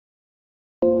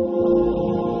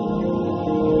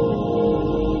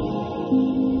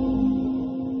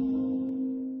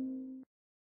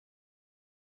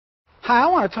Hi, I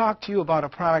want to talk to you about a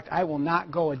product I will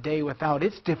not go a day without.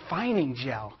 It's defining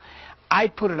gel.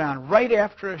 I'd put it on right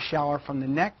after a shower from the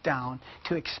neck down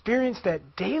to experience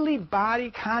that daily body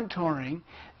contouring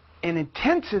and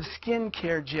intensive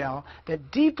skincare gel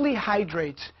that deeply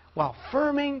hydrates while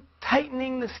firming,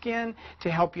 tightening the skin to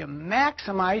help you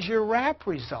maximize your wrap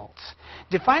results.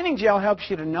 Defining gel helps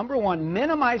you to, number one,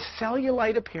 minimize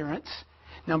cellulite appearance.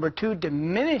 Number two,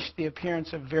 diminish the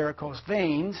appearance of varicose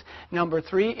veins. Number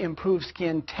three, improve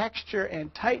skin texture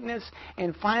and tightness.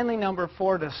 And finally, number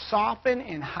four, to soften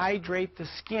and hydrate the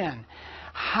skin.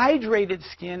 Hydrated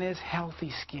skin is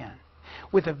healthy skin.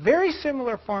 With a very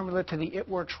similar formula to the It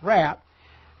Works wrap,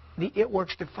 the It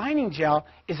Works Defining Gel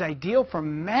is ideal for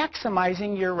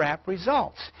maximizing your wrap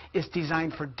results. It's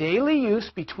designed for daily use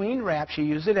between wraps. You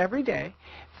use it every day.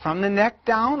 From the neck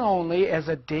down only as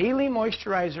a daily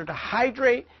moisturizer to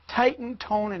hydrate, tighten,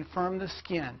 tone, and firm the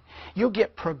skin. You'll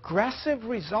get progressive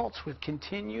results with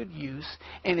continued use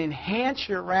and enhance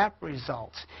your wrap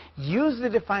results. Use the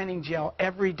Defining Gel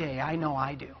every day. I know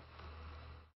I do.